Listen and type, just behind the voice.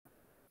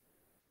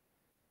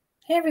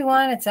Hey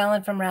everyone, it's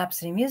Ellen from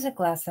Rhapsody Music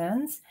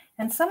Lessons,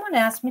 and someone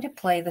asked me to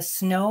play The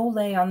Snow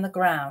Lay on the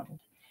Ground,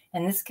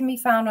 and this can be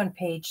found on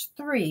page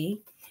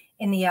 3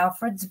 in the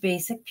Alfred's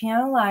Basic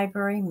Piano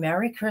Library,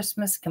 Merry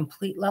Christmas,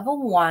 Complete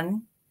Level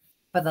 1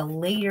 for the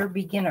later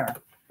beginner.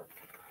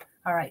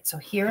 All right, so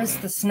here is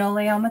The Snow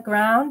Lay on the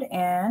Ground,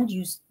 and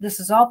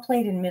this is all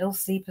played in middle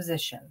C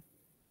position.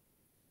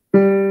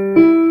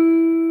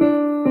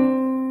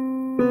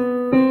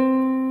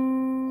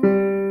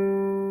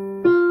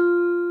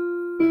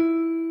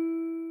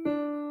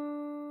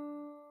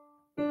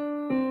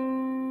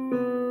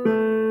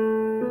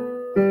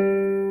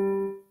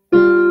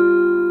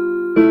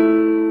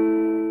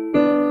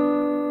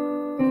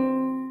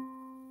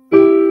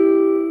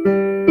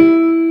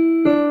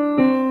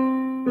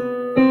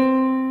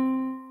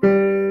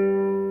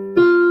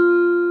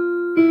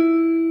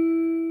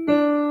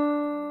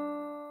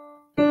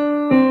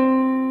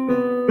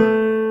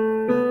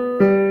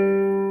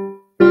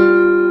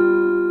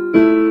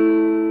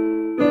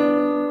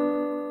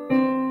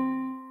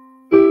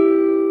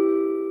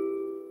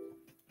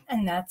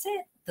 And that's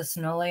it, The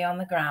Snow Lay on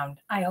the Ground.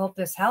 I hope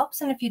this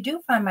helps, and if you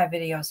do find my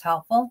videos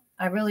helpful,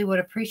 I really would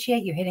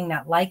appreciate you hitting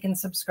that like and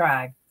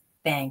subscribe.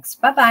 Thanks.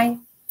 Bye-bye.